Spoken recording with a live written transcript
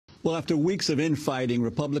Well, after weeks of infighting,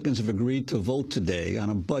 Republicans have agreed to vote today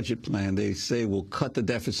on a budget plan they say will cut the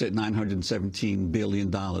deficit $917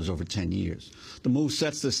 billion over 10 years. The move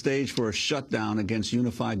sets the stage for a shutdown against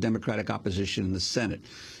unified Democratic opposition in the Senate.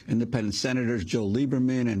 Independent Senators Joe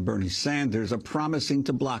Lieberman and Bernie Sanders are promising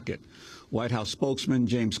to block it. White House spokesman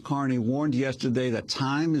James Carney warned yesterday that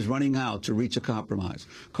time is running out to reach a compromise.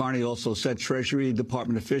 Carney also said Treasury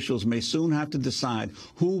Department officials may soon have to decide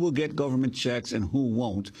who will get government checks and who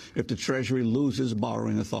won't if the Treasury loses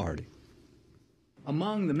borrowing authority.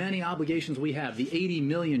 Among the many obligations we have, the 80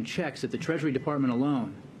 million checks that the Treasury Department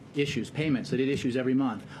alone issues, payments that it issues every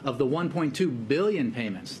month, of the 1.2 billion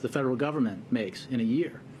payments the federal government makes in a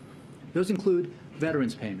year, those include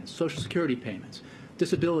veterans payments, Social Security payments,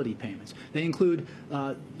 disability payments. They include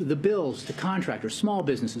the bills to contractors, small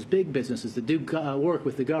businesses, big businesses that do work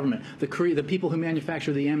with the government, the people who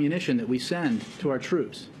manufacture the ammunition that we send to our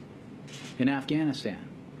troops in Afghanistan.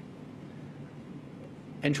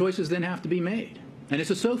 And choices then have to be made. And it's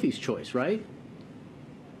a Sophie's choice, right?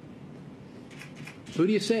 Who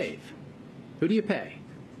do you save? Who do you pay?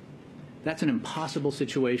 That's an impossible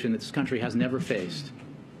situation that this country has never faced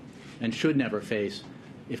and should never face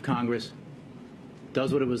if Congress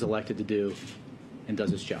does what it was elected to do and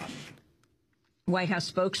does its job. White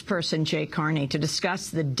House spokesperson Jay Carney. To discuss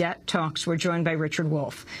the debt talks, we're joined by Richard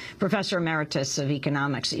Wolff, Professor Emeritus of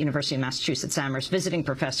Economics at University of Massachusetts-Amherst, visiting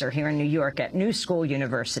professor here in New York at New School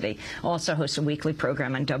University. Also hosts a weekly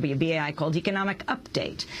program on WBAI called Economic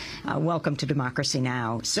Update. Welcome to Democracy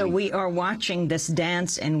Now! So we are watching this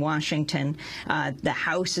dance in Washington. The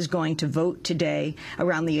House is going to vote today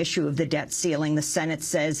around the issue of the debt ceiling. The Senate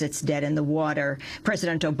says it's dead in the water.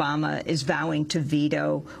 President Obama is vowing to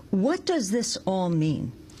veto. What does this all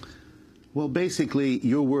mean? Well, basically,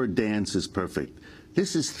 your word dance is perfect.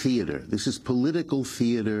 This is theater. This is political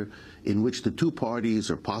theater in which the two parties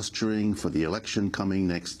are posturing for the election coming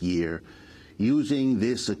next year, using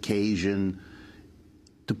this occasion.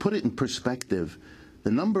 To put it in perspective,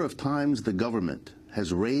 the number of times the government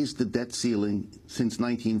has raised the debt ceiling since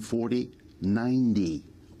 1940, 90.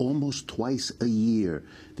 Almost twice a year.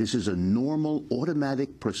 This is a normal,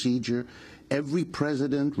 automatic procedure. Every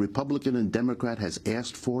president, Republican and Democrat, has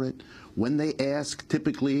asked for it. When they ask,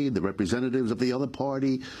 typically the representatives of the other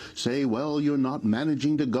party say, well, you're not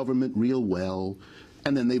managing the government real well,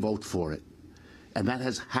 and then they vote for it. And that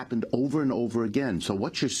has happened over and over again. So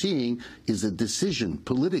what you're seeing is a decision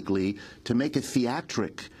politically to make a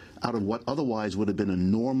theatric out of what otherwise would have been a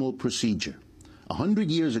normal procedure.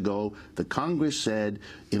 100 years ago, the Congress said,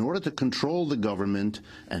 in order to control the government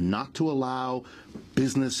and not to allow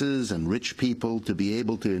businesses and rich people to be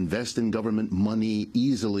able to invest in government money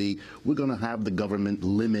easily, we're going to have the government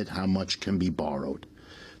limit how much can be borrowed.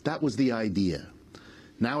 That was the idea.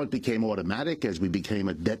 Now it became automatic as we became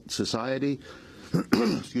a debt society.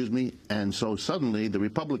 Excuse me. And so suddenly the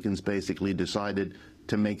Republicans basically decided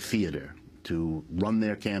to make theater, to run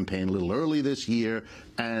their campaign a little early this year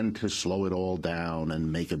and to slow it all down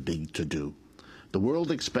and make a big to-do. The world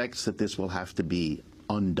expects that this will have to be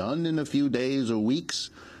undone in a few days or weeks.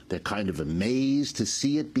 They're kind of amazed to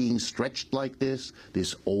see it being stretched like this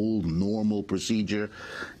old normal procedure.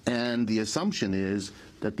 And the assumption is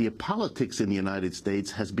that the politics in the United States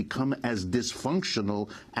has become as dysfunctional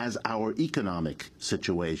as our economic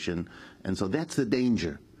situation. And so that's the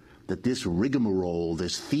danger, that this rigmarole,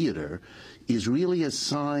 this theater, is really a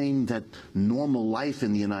sign that normal life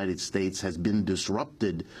in the United States has been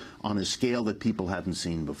disrupted on a scale that people haven't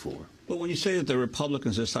seen before. But when you say that the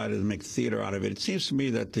Republicans decided to make theater out of it, it seems to me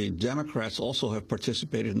that the Democrats also have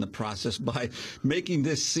participated in the process by making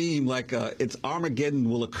this seem like it's Armageddon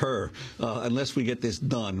will occur unless we get this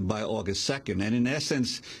done by August 2nd. And in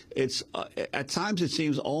essence, it's at times it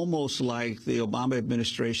seems almost like the Obama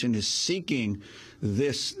administration is seeking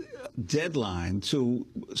this deadline to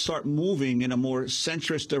start moving in a more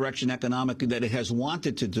centrist direction economically that it has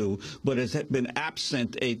wanted to do, but has been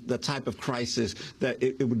absent the type of crisis that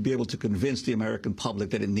it would be able to convince the American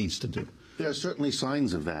public that it needs to do. There are certainly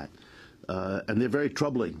signs of that, and they're very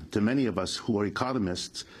troubling to many of us who are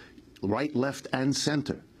economists, right, left, and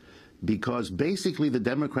center, because basically the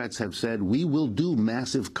Democrats have said, we will do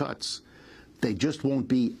massive cuts. They just won't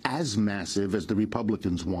be as massive as the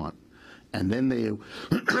Republicans want. And then they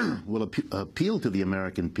will appeal to the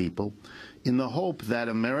American people in the hope that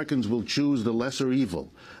Americans will choose the lesser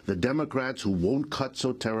evil, the Democrats who won't cut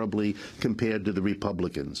so terribly compared to the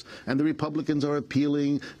Republicans. And the Republicans are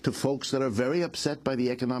appealing to folks that are very upset by the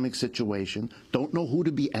economic situation, don't know who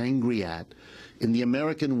to be angry at. In the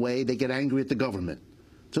American way, they get angry at the government.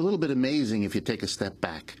 It's a little bit amazing if you take a step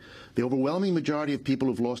back. The overwhelming majority of people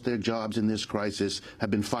who've lost their jobs in this crisis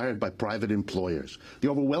have been fired by private employers. The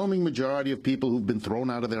overwhelming majority of people who've been thrown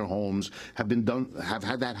out of their homes have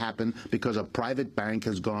had that happen because a private bank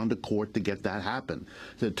has gone to court to get that happen.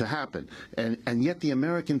 And yet the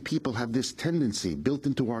American people have this tendency built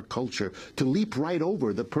into our culture to leap right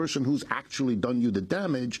over the person who's actually done you the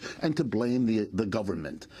damage and to blame the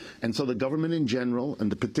government. And so the government in general,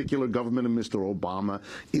 and the particular government of Mr. Obama,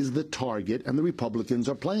 is the target, and the Republicans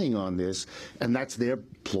are playing on this, and that's their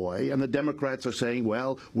ploy. And the Democrats are saying,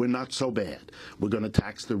 well, we're not so bad. We're going to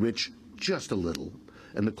tax the rich just a little,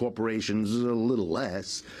 and the corporations a little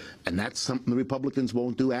less, and that's something the Republicans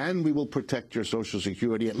won't do, and we will protect your Social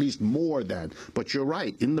Security at least more than. But you're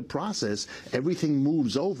right, in the process, everything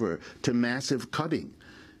moves over to massive cutting.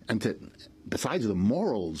 And besides the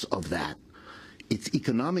morals of that, it's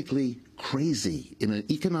economically crazy. In an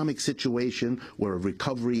economic situation where a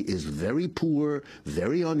recovery is very poor,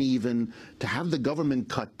 very uneven, to have the government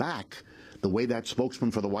cut back, the way that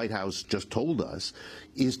spokesman for the White House just told us,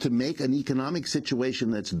 is to make an economic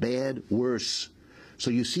situation that's bad worse.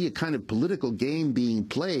 So you see a kind of political game being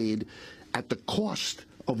played at the cost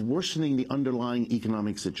of worsening the underlying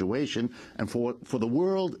economic situation, and for the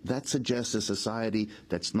world, that suggests a society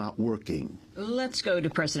that's not working. Let's go to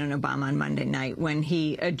President Obama on Monday night when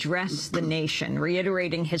he addressed the nation,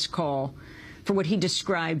 reiterating his call for what he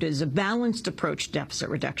described as a balanced approach to deficit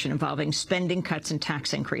reduction involving spending cuts and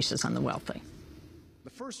tax increases on the wealthy.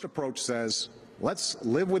 The first approach says, let's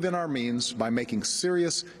live within our means by making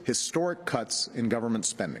serious, historic cuts in government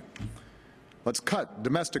spending. Let's cut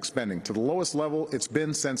domestic spending to the lowest level it's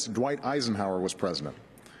been since Dwight Eisenhower was president.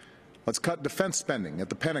 Let's cut defense spending at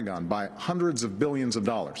the Pentagon by hundreds of billions of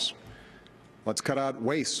dollars. Let's cut out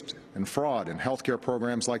waste and fraud in healthcare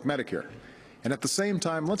programs like Medicare. And at the same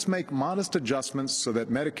time, let's make modest adjustments so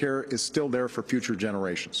that Medicare is still there for future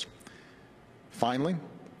generations. Finally,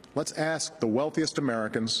 let's ask the wealthiest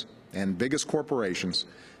Americans and biggest corporations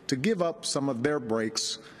to give up some of their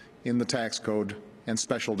breaks in the tax code and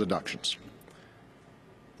special deductions.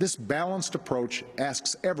 This balanced approach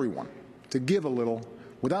asks everyone to give a little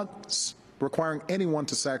without requiring anyone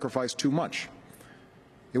to sacrifice too much.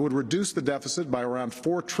 It would reduce the deficit by around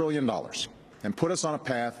 $4 trillion and put us on a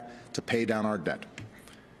path to pay down our debt.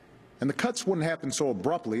 And the cuts wouldn't happen so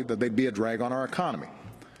abruptly that they'd be a drag on our economy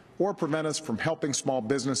or prevent us from helping small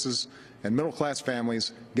businesses and middle-class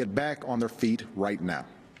families get back on their feet right now.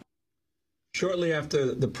 Shortly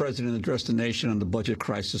after the president addressed the nation on the budget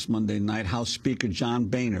crisis Monday night, House Speaker John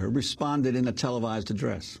Boehner responded in a televised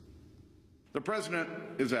address. The president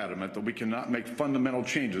is adamant that we cannot make fundamental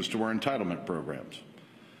changes to our entitlement programs.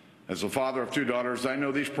 As a father of two daughters, I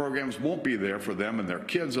know these programs won't be there for them and their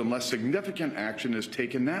kids unless significant action is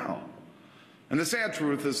taken now. And the sad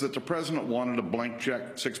truth is that the president wanted a blank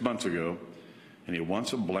check 6 months ago, and he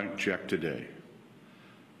wants a blank check today.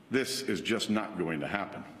 This is just not going to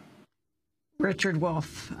happen. Richard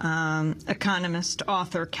Wolff, economist,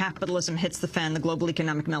 author, Capitalism Hits the Fan, the Global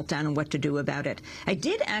Economic Meltdown and What to Do About It. I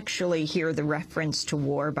did actually hear the reference to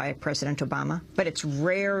war by President Obama, but it's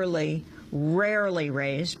rarely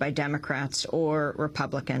raised by Democrats or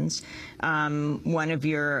Republicans. One of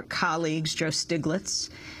your colleagues, Joe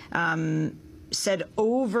Stiglitz, said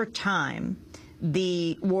over time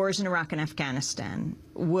the wars in Iraq and Afghanistan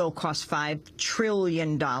will cost $5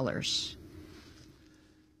 trillion.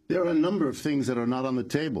 There are a number of things that are not on the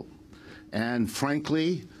table. And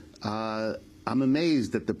frankly, I'm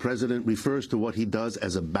amazed that the president refers to what he does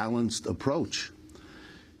as a balanced approach.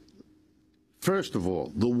 First of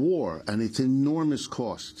all, the war and its enormous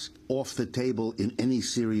costs off the table in any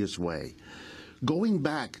serious way. Going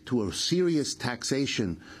back to a serious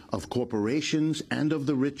taxation of corporations and of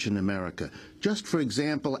the rich in America, just for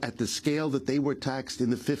example, at the scale that they were taxed in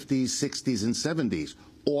the 50s, 60s, and 70s,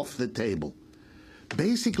 off the table.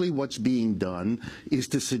 Basically, what's being done is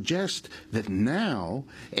to suggest that now,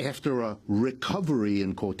 after a recovery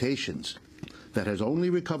in quotations that has only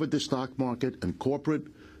recovered the stock market and corporate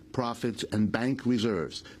profits and bank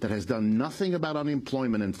reserves, that has done nothing about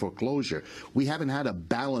unemployment and foreclosure, we haven't had a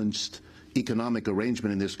balanced economic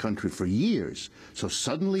arrangement in this country for years. So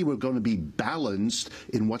suddenly we're going to be balanced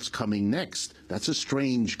in what's coming next. That's a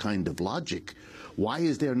strange kind of logic. Why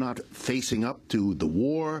is there not facing up to the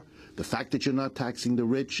war, the fact that you're not taxing the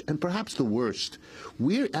rich, and perhaps the worst,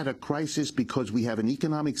 we're at a crisis because we have an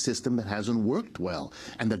economic system that hasn't worked well,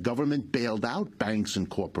 and the government bailed out banks and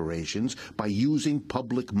corporations by using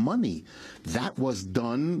public money. That was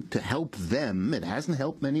done to help them. It hasn't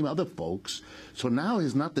helped many other folks. So now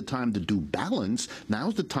is not the time to do balance.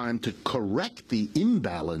 Now's the time to correct the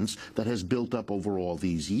imbalance that has built up over all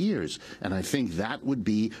these years. And I think that would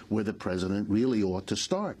be where the president really ought to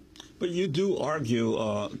start. But you do argue,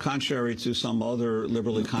 contrary to some other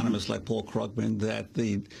liberal economists like Paul Krugman, that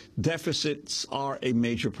the deficits are a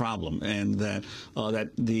major problem, and that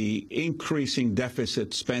the increasing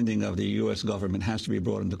deficit spending of the U.S. government has to be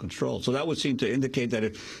brought under control. So that would seem to indicate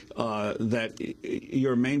that that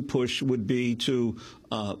your main push would be to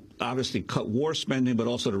obviously cut war spending, but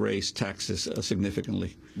also to raise taxes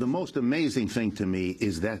significantly. The most amazing thing to me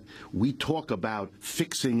is that we talk about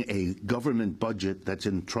fixing a government budget that's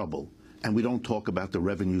in trouble, and we don't talk about the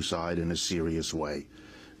revenue side in a serious way.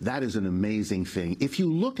 That is an amazing thing. If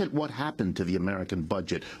you look at what happened to the American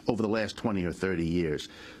budget over the last 20 or 30 years,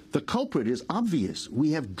 the culprit is obvious.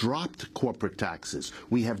 We have dropped corporate taxes.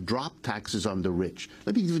 We have dropped taxes on the rich.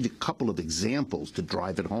 Let me give you a couple of examples to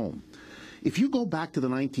drive it home. If you go back to the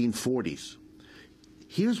 1940s,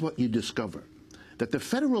 here's what you discover. That the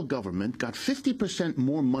federal government got 50%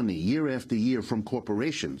 more money year after year from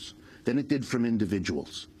corporations than it did from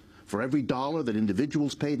individuals. For every dollar that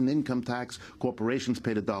individuals paid in income tax, corporations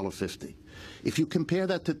paid $1.50. If you compare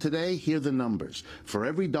that to today, here are the numbers. For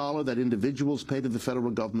every dollar that individuals pay to the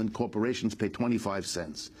federal government, corporations pay 25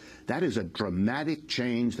 cents. That is a dramatic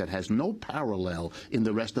change that has no parallel in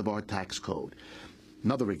the rest of our tax code.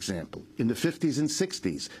 Another example, in the 50s and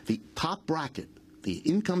 60s, the top bracket, the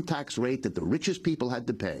income tax rate that the richest people had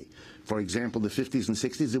to pay, for example, the 50s and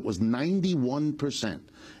 60s, it was 91%.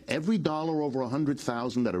 Every dollar over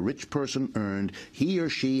 $100,000 that a rich person earned, he or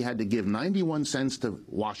she had to give 91 cents to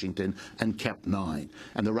Washington and kept 9.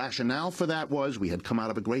 And the rationale for that was we had come out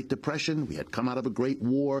of a Great Depression, we had come out of a Great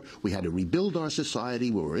War, we had to rebuild our society,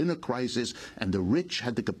 we were in a crisis, and the rich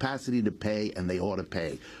had the capacity to pay, and they ought to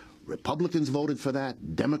pay. Republicans voted for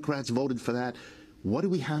that, Democrats voted for that. What do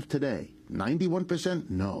we have today? 91%?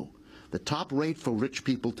 No. The top rate for rich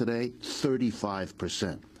people today,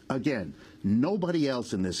 35%. Again, nobody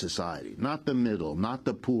else in this society, not the middle, not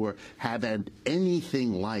the poor, have had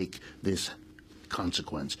anything like this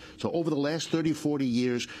consequence. So over the last 30, 40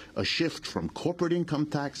 years, a shift from corporate income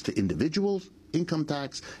tax to individuals' income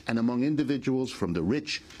tax, and among individuals from the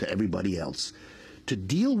rich to everybody else. To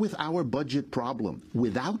deal with our budget problem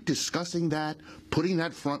without discussing that, putting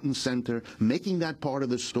that front and center, making that part of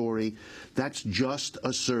the story, that's just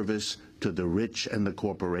a service to the rich and the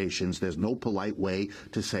corporations. There's no polite way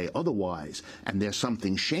to say otherwise. And there's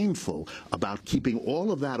something shameful about keeping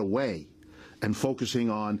all of that away and focusing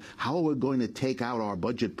on how we're going to take out our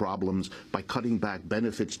budget problems by cutting back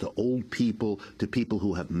benefits to old people, to people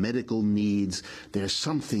who have medical needs. There's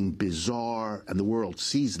something bizarre, and the world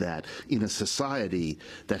sees that, in a society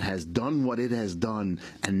that has done what it has done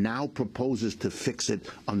and now proposes to fix it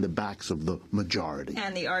on the backs of the majority.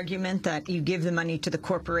 And the argument that you give the money to the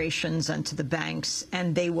corporations and to the banks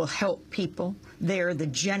and they will help people. They're the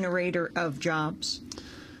generator of jobs.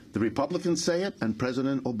 The Republicans say it, and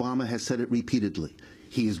President Obama has said it repeatedly.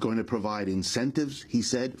 He is going to provide incentives, he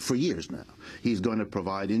said, for years now. He's going to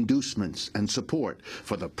provide inducements and support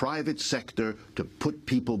for the private sector to put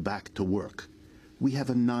people back to work. We have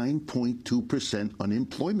a 9.2%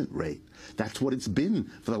 unemployment rate. That's what it's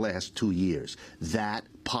been for the last 2 years. That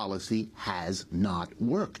policy has not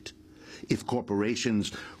worked. If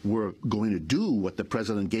corporations were going to do what the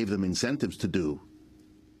president gave them incentives to do,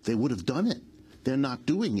 they would have done it. They're not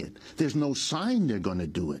doing it. There's no sign they're going to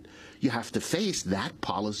do it. You have to face that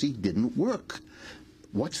policy didn't work.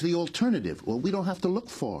 What's the alternative? Well, we don't have to look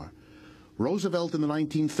far. Roosevelt in the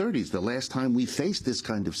 1930s, the last time we faced this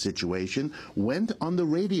kind of situation, went on the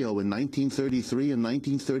radio in 1933 and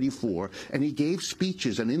 1934, and he gave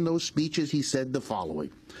speeches, and in those speeches he said the following: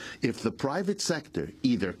 if the private sector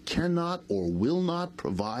either cannot or will not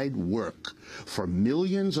provide work for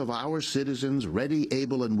millions of our citizens ready,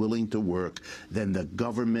 able, and willing to work, then the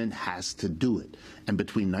government has to do it. And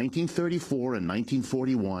between 1934 and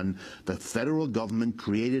 1941, the federal government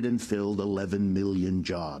created and filled 11 million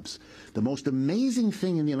jobs. The most amazing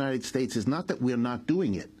thing in the United States is not that we're not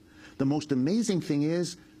doing it. The most amazing thing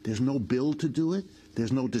is There's no bill to do it.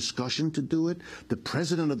 There's no discussion to do it. The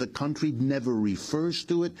president of the country never refers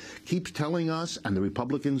to it, keeps telling us, and the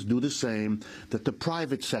Republicans do the same, that the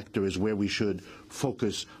private sector is where we should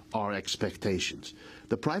focus our expectations.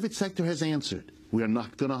 The private sector has answered. We are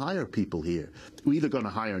not going to hire people here. We're either going to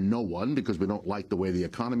hire no one because we don't like the way the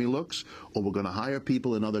economy looks, or we're going to hire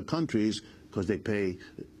people in other countries because they pay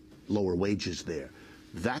lower wages there.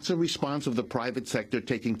 That's a response of the private sector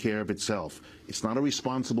taking care of itself. It's not a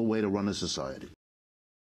responsible way to run a society.